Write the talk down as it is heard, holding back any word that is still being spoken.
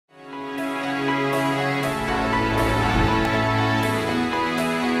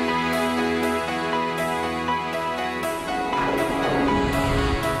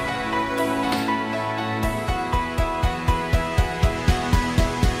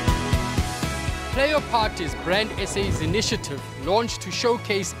Play Your Part is Brand SA's initiative launched to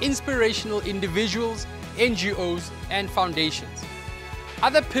showcase inspirational individuals, NGOs and foundations.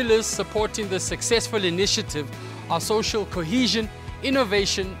 Other pillars supporting this successful initiative are social cohesion,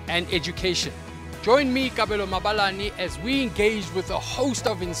 innovation and education. Join me, Kabelo Mabalane, as we engage with a host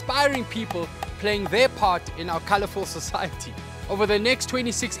of inspiring people playing their part in our colorful society. Over the next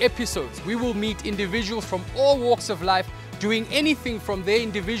 26 episodes, we will meet individuals from all walks of life doing anything from their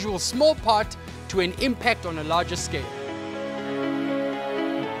individual small part to an impact on a larger scale.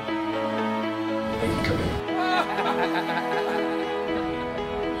 Thank you, Kabelo.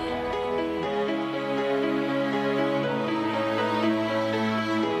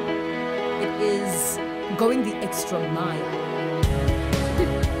 Is going the extra mile.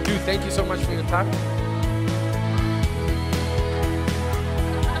 Dude, thank you so much for your time.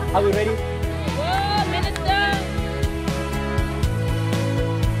 Are we ready? Whoa, Minister!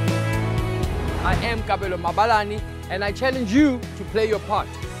 I am Kabelo Mabalane and I challenge you to play your part.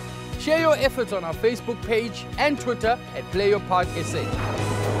 Share your efforts on our Facebook page and Twitter at Play Your Part SA.